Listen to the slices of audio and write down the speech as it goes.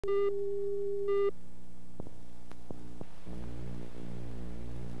Shoot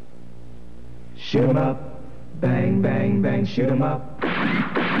 'em up, bang, bang, bang, shoot 'em up.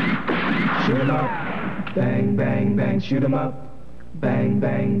 Shoot 'em up, bang, bang, bang, shoot 'em up. Bang,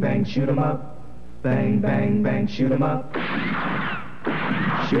 bang, bang, shoot 'em up. Bang, bang, bang, shoot 'em up.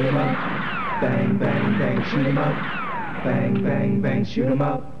 Shoot 'em up, bang, bang, bang, shoot 'em up. Bang, bang, bang, shoot 'em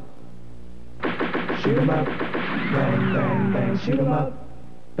up. Shoot 'em up, bang, bang, bang, shoot 'em up.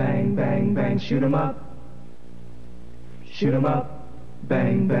 Bang, bang, bang, shoot 'em up. Shoot 'em up,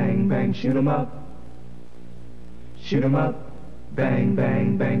 bang, bang, bang, shoot 'em up. Shoot 'em up, bang,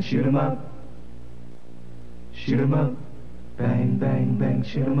 bang, bang, shoot 'em up. Shoot 'em up, bang, bang, bang,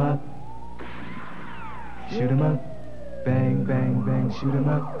 shoot 'em up. Shoot 'em up, bang, bang, bang, shoot 'em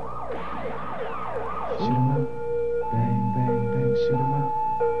up. Shoot 'em up, bang, bang, bang, shoot 'em up.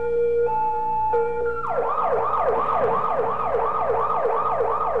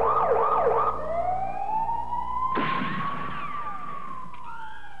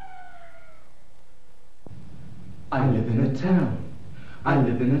 I live in a town. I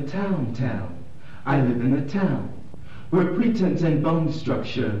live in a town. I live in a town where pretense and bone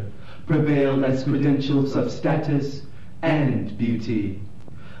structure prevail as credentials of status and beauty.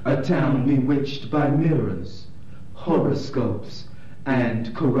 A town bewitched by mirrors, horoscopes,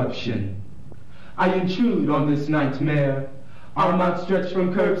 and corruption. I intrude on this nightmare, arm outstretched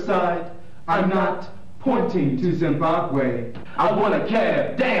from curbside. I'm not pointing to Zimbabwe. I want a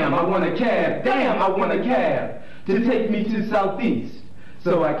cab, damn, I want a cab, damn, I want a cab to take me to Southeast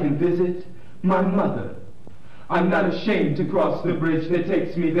so I can visit my mother. I'm not ashamed to cross the bridge that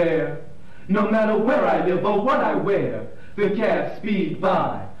takes me there. No matter where I live or what I wear, the cabs speed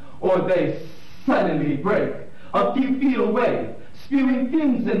by or they suddenly break. A few feet away, spewing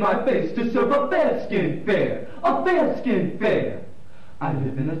fumes in my face to serve a fair-skinned fare, a fair-skinned fare. I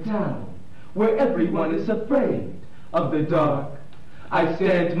live in a town where everyone is afraid of the dark. I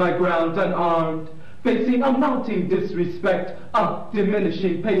stand my ground unarmed, facing a mounting disrespect, a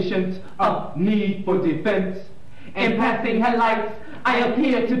diminishing patience, a need for defense. In passing headlights, I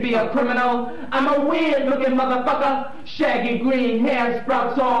appear to be a criminal. I'm a weird-looking motherfucker. Shaggy green hair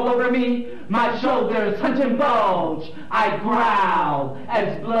sprouts all over me. My shoulders hunch and bulge. I growl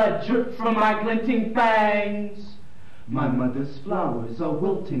as blood drips from my glinting fangs. My mother's flowers are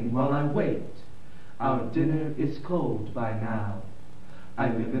wilting while I wait. Our dinner is cold by now. I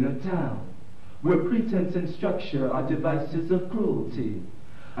live in a town where pretense and structure are devices of cruelty.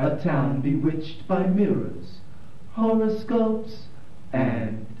 A town bewitched by mirrors, horoscopes,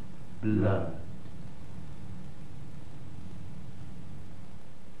 and blood.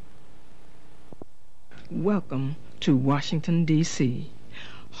 Welcome to Washington, D.C.,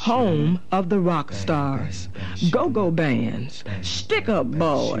 home of the rock stars, go-go bands, stick-up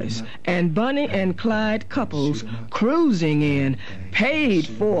boys, and Bonnie and Clyde couples cruising in paid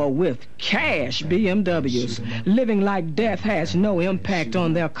for with cash BMWs, living like death has no impact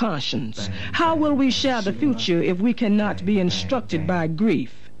on their conscience. How will we share the future if we cannot be instructed by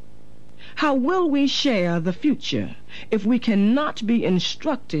grief? How will we share the future if we cannot be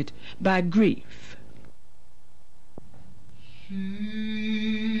instructed by grief? She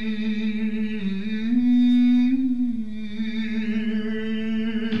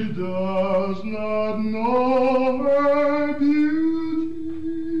does not know her beauty.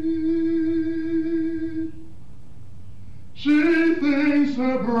 She thinks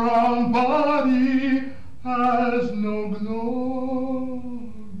her brown body has no glory.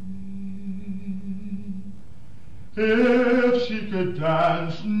 If she could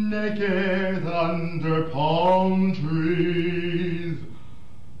dance naked under palm trees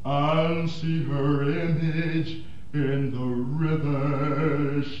and see her image in the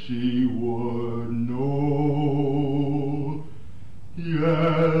river, she would know.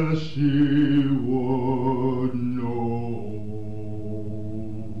 Yes, she would know.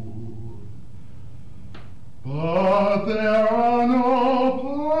 But there are no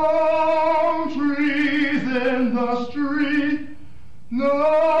palm trees in the street,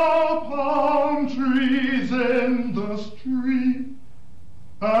 no palm trees in the street,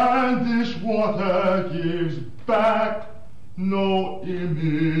 and this water gives back no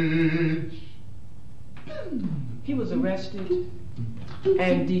image. He was arrested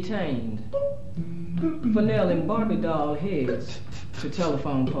and detained for nailing Barbie doll heads to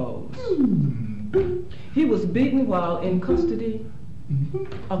telephone poles. He was beaten while in custody,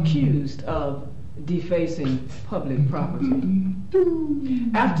 accused of defacing public property.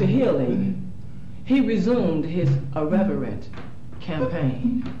 After healing, he resumed his irreverent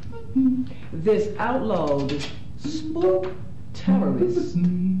campaign. This outlawed spook terrorists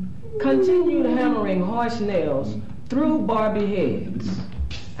continued hammering horse nails through Barbie heads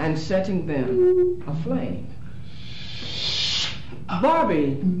and setting them aflame.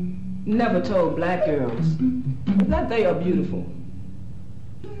 Barbie never told black girls that they are beautiful.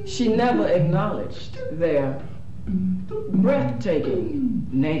 She never acknowledged their breathtaking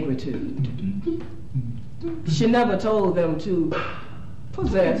negritude. She never told them to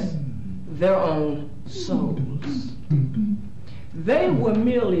possess their own souls. They were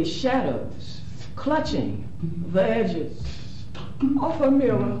merely shadows clutching the edges of a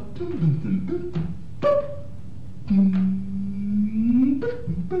mirror.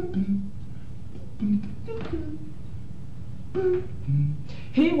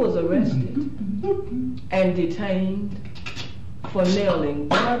 He was arrested and detained for nailing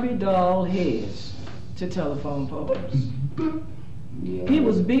Barbie doll heads to telephone poles. He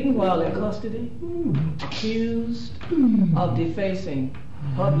was beaten while in custody, accused of defacing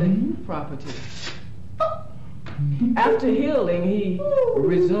public property. After healing, he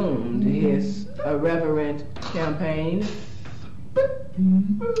resumed his irreverent campaign.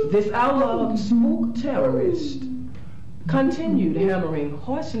 This outlawed spook terrorist continued hammering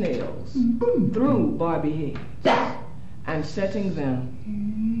horse nails through Barbie heads and setting them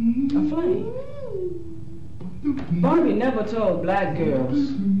aflame. Barbie never told black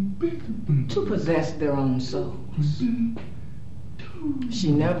girls to possess their own souls.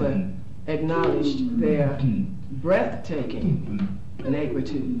 She never acknowledged their breathtaking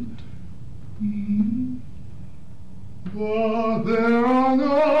negritude. But there are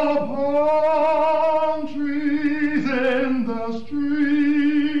no palm trees in the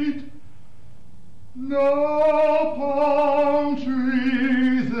street, no palm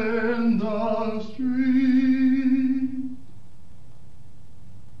trees in the street,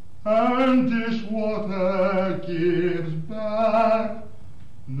 and dishwater gives back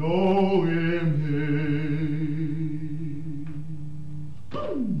no image.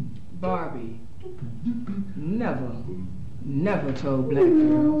 Barbie never told black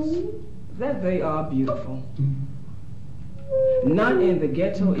girls that they are beautiful. Not in the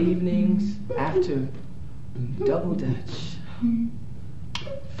ghetto evenings after double dutch,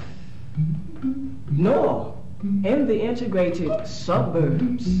 nor in the integrated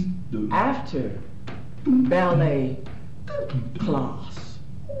suburbs after ballet class.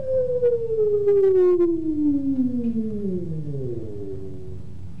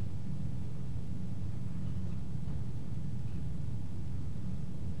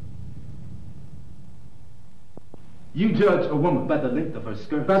 You judge a woman by the length of her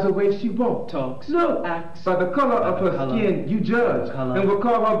skirt, by the way she walks, talks, acts, by the color of her skin. You judge, and will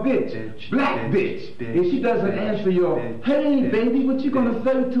call her bitch, black bitch. If she doesn't answer your, hey baby, what you gonna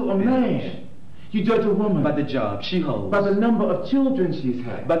say to a man? You judge a woman by the job she holds, by the number of children she's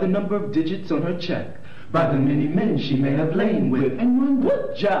had, by the number of digits on her check, by the many men she may have lain with, and wonder,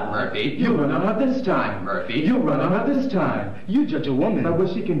 what job? Murphy. You run on her this time. Murphy. You run on her this time. You judge a woman by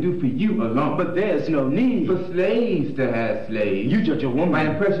what she can do for you alone. But there's no need for slaves to have slaves. You judge a woman by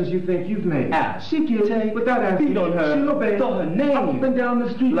impressions you think you've made. She can take without asking. Beat on her. She'll obey. Throw her name up and down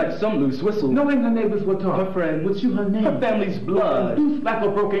the street like some loose whistle. Knowing her neighbors will talk. Her friends will chew her name. Her family's blood. Loose like a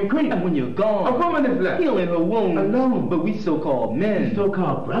broken creek. And when you're gone, a woman is left healing her wound alone. But we so-called men,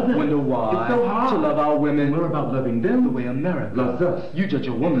 so-called brothers, wonder why it's so hard to love our women. We're about loving them the way America loves us. You judge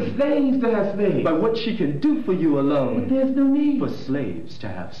a woman slaves to have slaves by what she can do for you alone. But there's no need for slaves to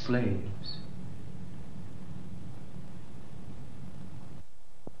have slaves.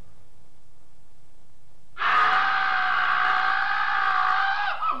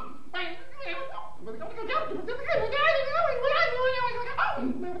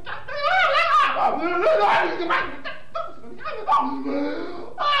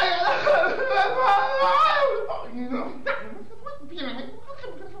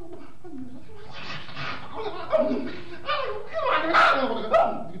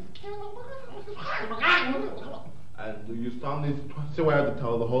 And do you solemnly swear to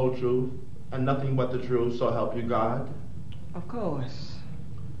tell the whole truth and nothing but the truth, so help you God? Of course.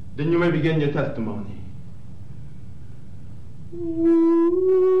 Then you may begin your testimony.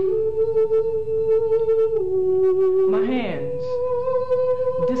 My hands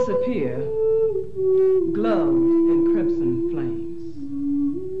disappear, gloved in crimson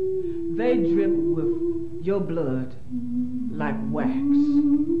flames. They drip with your blood like wax,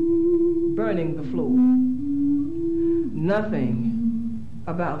 burning the floor. Nothing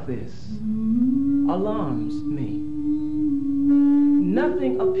about this alarms me.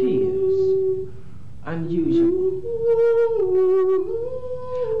 Nothing appears unusual.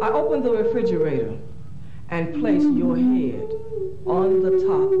 I open the refrigerator and place your head on the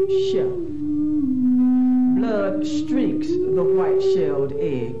top shelf. Blood streaks the white-shelled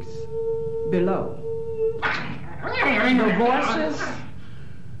eggs below. The voices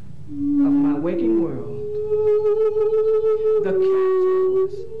of my waking world, the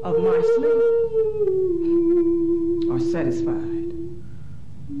captors of my sleep, are satisfied,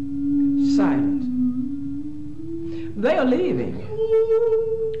 silent. They are leaving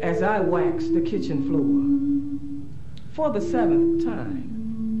as I wax the kitchen floor for the 7th time.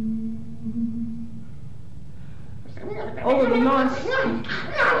 Over the months,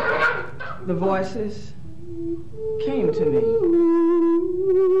 the voices came to me,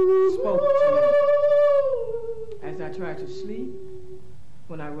 spoke to me as I tried to sleep,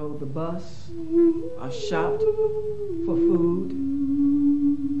 when I rode the bus or shopped for food.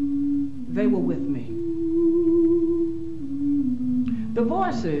 They were with me. The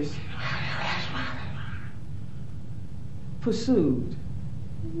voices pursued.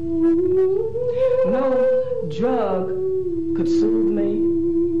 No drug could soothe me.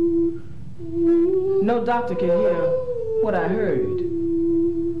 No doctor could hear what I heard.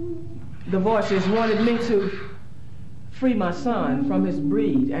 The voices wanted me to free my son from his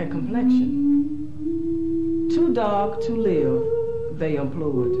breed and complexion. Too dark to live, they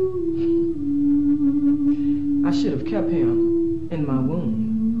implored. I should have kept him in my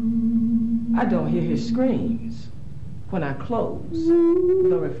womb. I don't hear his screams when I close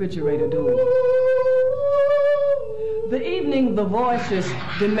the refrigerator door. The evening the voices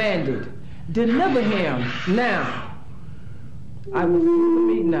demanded, deliver him now. I withdrew the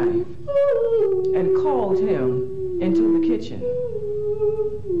meat knife and called him into the kitchen.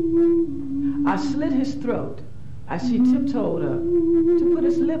 I slit his throat as he tiptoed up to put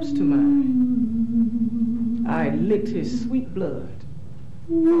his lips to mine. I licked his sweet blood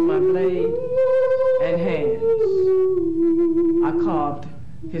from my blade and hands. I carved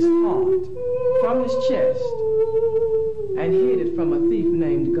his heart from his chest and hid it from a thief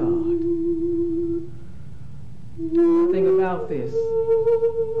named God. Nothing about this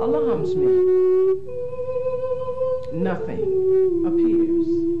alarms me. Nothing appears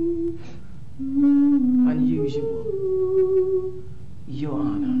unusual, Your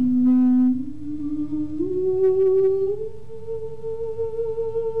Honor.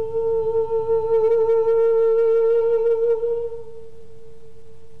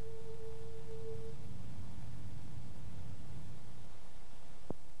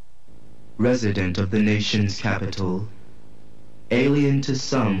 Resident of the nation's capital, alien to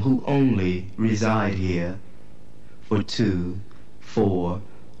some who only reside here for 2, 4,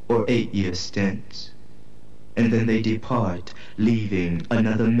 or 8-year stints, and then they depart, leaving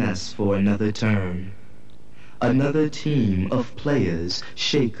another mess for another term. Another team of players,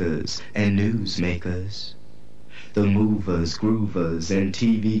 shakers, and newsmakers. The movers, groovers, and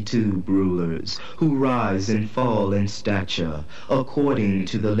TV tube rulers who rise and fall in stature according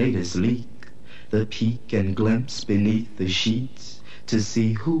to the latest leak, the peek and glimpse beneath the sheets to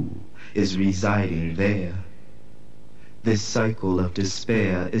see who is residing there. This cycle of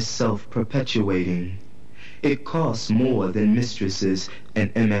despair is self-perpetuating. It costs more than mistresses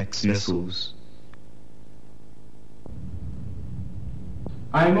and MX missiles.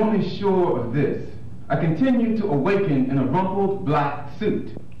 I am only sure of this. I continue to awaken in a rumpled black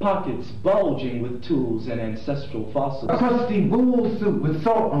suit. Pockets bulging with tools and ancestral fossils. A crusty wool suit with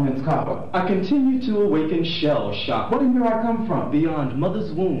salt on its collar. I continue to awaken shell shock. What and where I come from? Beyond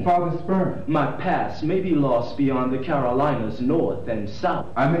mother's womb. Father's sperm. My past may be lost beyond the Carolinas north and south.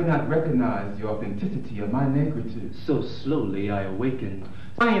 I may not recognize the authenticity of my negritude. So slowly I awaken.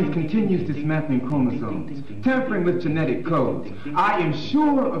 Science continues dismantling chromosomes, tampering with genetic codes. I am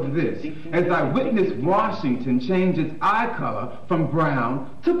sure of this as I witness Washington change its eye color from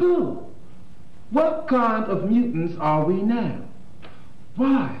brown to blue. What kind of mutants are we now?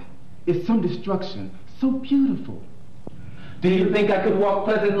 Why is some destruction so beautiful? Do you think I could walk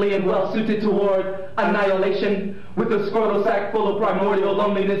pleasantly and well-suited toward annihilation with a scrotal sack full of primordial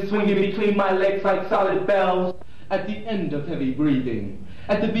loneliness swinging between my legs like solid bells? At the end of heavy breathing,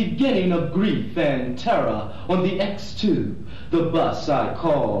 at the beginning of grief and terror on the X2, the bus I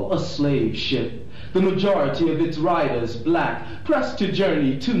call a slave ship, the majority of its riders black, pressed to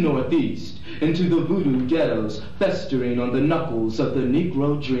journey to northeast, into the voodoo ghettos festering on the knuckles of the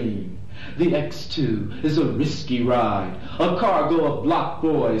Negro dream. The X2 is a risky ride, a cargo of block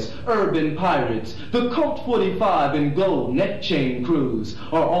boys, urban pirates, the Colt 45 and gold neck chain crews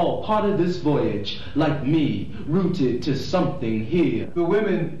are all part of this voyage, like me, rooted to something here. The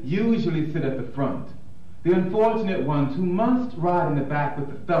women usually sit at the front. The unfortunate ones who must ride in the back with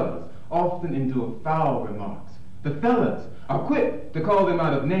the fellas often endure foul remarks. The fellas are quick to call them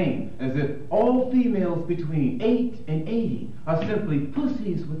out of name, as if all females between 8 and 80 are simply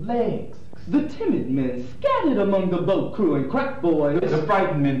pussies with legs. The timid men scattered among the boat crew and crack boys. The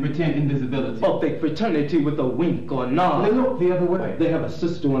frightened men pretend invisibility. Or fake fraternity with a wink or nod. They look the other way. They have a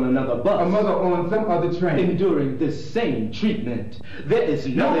sister on another bus. A mother on some other train. Enduring this same treatment. There is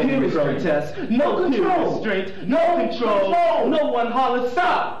no peer protest, no peer restraint, no control. No one hollers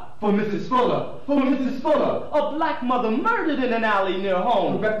stop. For Mrs. Fuller, a black mother murdered in an alley near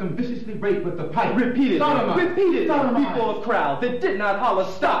home. The victim viciously raped with the pipe. Repeatedly Sodomized. before a crowd that did not holler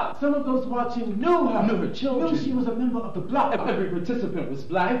stop. Some of those watching knew her. Knew her children. Knew she was a member of the block. Every participant was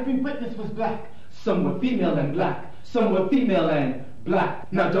black. Every witness was black. Some were female and black. Some were female and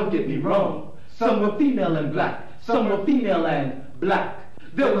black. Now don't get me wrong. Some were female and black. Some were female and black.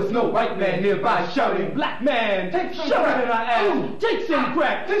 There was no white man nearby shouting, "Black man, take some shove it in our ass, take some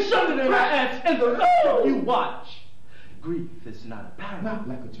crack, shove it in our ass, and the Lord you watch." Grief is not a parrot, Not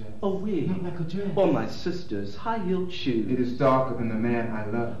like a dress. a wig, Not like a dress. or my sister's high-heeled shoes. It is darker than the man I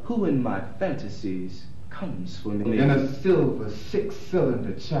love. Who in my fantasies comes for me. In a silver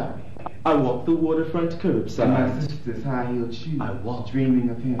 6-cylinder chariot. I walk the waterfront curbside. And my sister's high-heeled shoes. I walk. Dreaming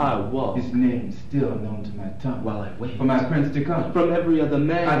of him. I walk. His name still unknown to my tongue. While I wait For my prince to come. from every other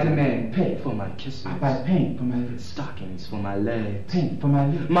man. I demand pay for my kisses. I buy paint for my lips. Stockings for my legs. Paint for my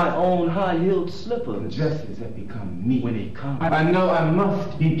lips. My own high-heeled The slippers. dresses that become me. When he comes, I know I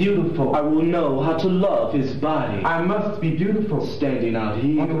must be beautiful. I will know how to love his body. I must be beautiful. Standing out On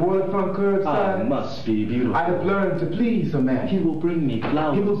here, the waterfront I curbside, must be beautiful. I have learned to please a man. He will bring me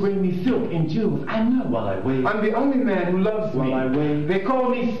flowers. He will bring me silk and jewels. I know. While I wait. I'm the only man who loves me. While I wait. They call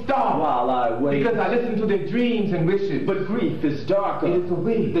me Star. While I wait. Because I listen to their dreams and wishes. But grief is darker. It is a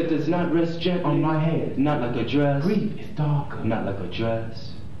wig that does not rest gently on my head. Not like a dress. Grief is darker. Not like a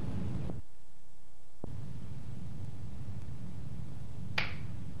dress.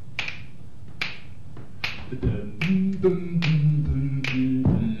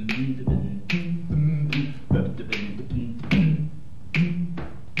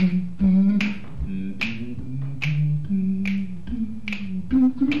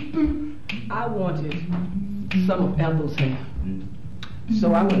 I wanted some of Ethel's hair.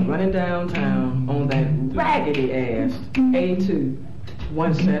 So I went running downtown on that raggedy-ass A2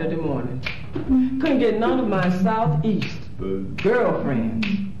 one Saturday morning. Couldn't get none of my Southeast girlfriends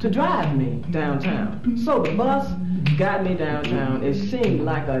to drive me downtown. So the bus got me downtown. It seemed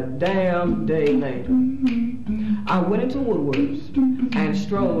like a damn day later. I went into Woodward's and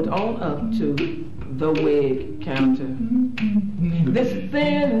strolled on up to the wig counter. This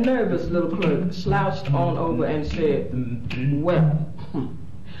thin, nervous little clerk slouched on over and said, "Well,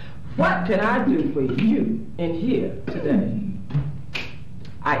 what can I do for you in here today?"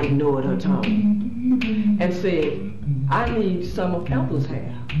 I ignored her tone and said, "I need some of Ethel's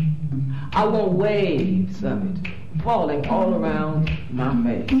hair. I want waves of it falling all around my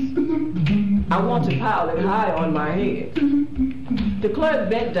face. I want to pile it high on my head." The clerk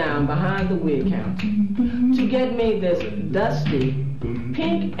bent down behind the wig counter to get me this dusty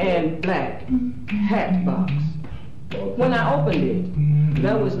pink and black hat box. When I opened it,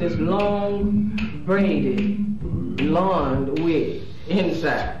 there was this long, braided, blonde wig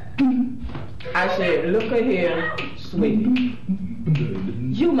inside. I said, "Look here, sweetie.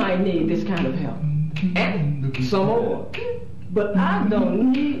 You might need this kind of help. And some more. But I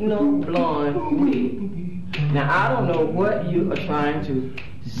don't need no blonde wig. Now, I don't know what you are trying to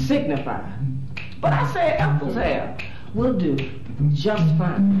signify. But I said Ethel's hair will do just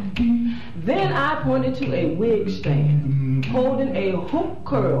fine." Then I pointed to a wig stand holding a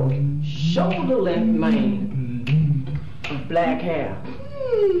hoop-curled, shoulder-length mane of black hair.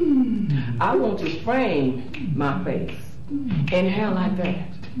 I want to frame my face in hair like that.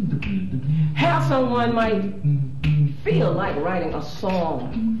 Hair someone might feel like writing a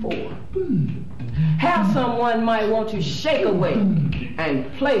song for. Hair someone might want to shake away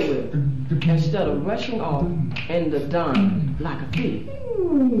and play with instead of rushing off in the dawn like a thief.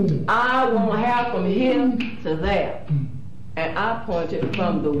 I want hair from here to there. And I pointed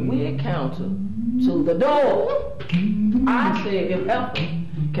from the wig counter to the door. I said if Ethel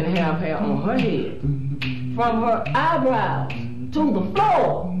can have hair on her head, from her eyebrows to the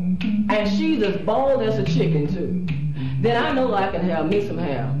floor, and she's as bald as a chicken too, then I know I can have me some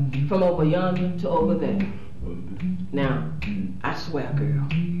hair from over yonder to over there. Now, I swear, girl,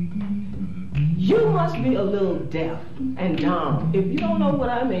 you must be a little deaf and dumb if you don't know what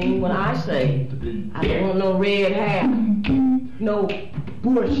I mean when I say I don't want no red hair, no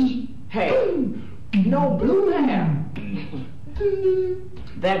bush hair, no blue hair.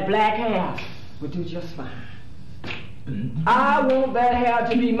 That black hair would do just fine. I want that hair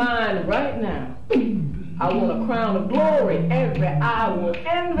to be mine right now. I want a crown of glory every hour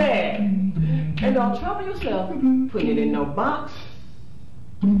envy. And don't trouble yourself putting it in no box.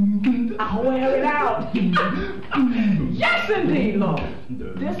 I'll wear it out. Yes, indeed, Lord.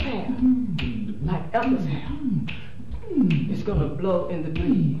 This hair, like Ethel's hair, it's going to blow in the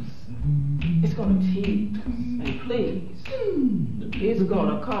breeze. It's going to tease and please. It's going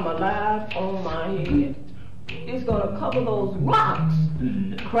to come alive on my head. It's going to cover those rocks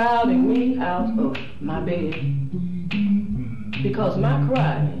crowding me out of my bed. Because my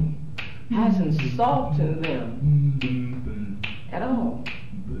crying hasn't softened them at all.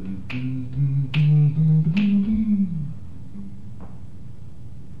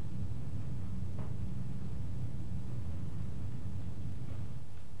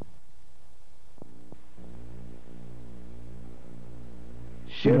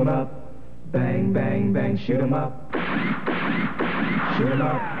 Shoot 'em up, bang, bang, bang, shoot 'em up. Shoot 'em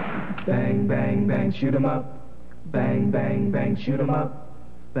up, bang, bang, bang, shoot 'em up. Bang, bang, bang, shoot 'em up.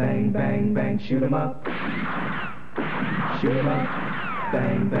 Bang, bang, bang, shoot 'em up. Shoot 'em up,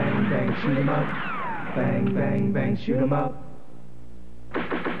 bang, bang, bang, shoot 'em up. Bang, bang, bang, shoot 'em up.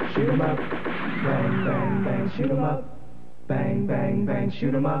 Shoot 'em up, bang, bang, bang, shoot 'em up. Bang, bang, bang,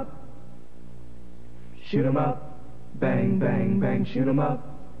 shoot 'em up. Shoot 'em up, bang, bang, bang, shoot 'em up.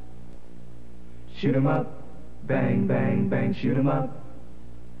 Shoot 'em up, bang, bang, bang, shoot 'em up.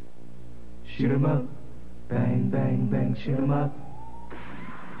 Shoot 'em up, bang, bang, bang, shoot 'em up.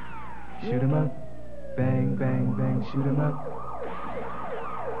 Shoot 'em up, bang, bang, bang, shoot 'em up.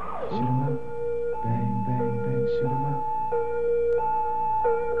 Shoot 'em up, bang, bang, bang, shoot 'em up.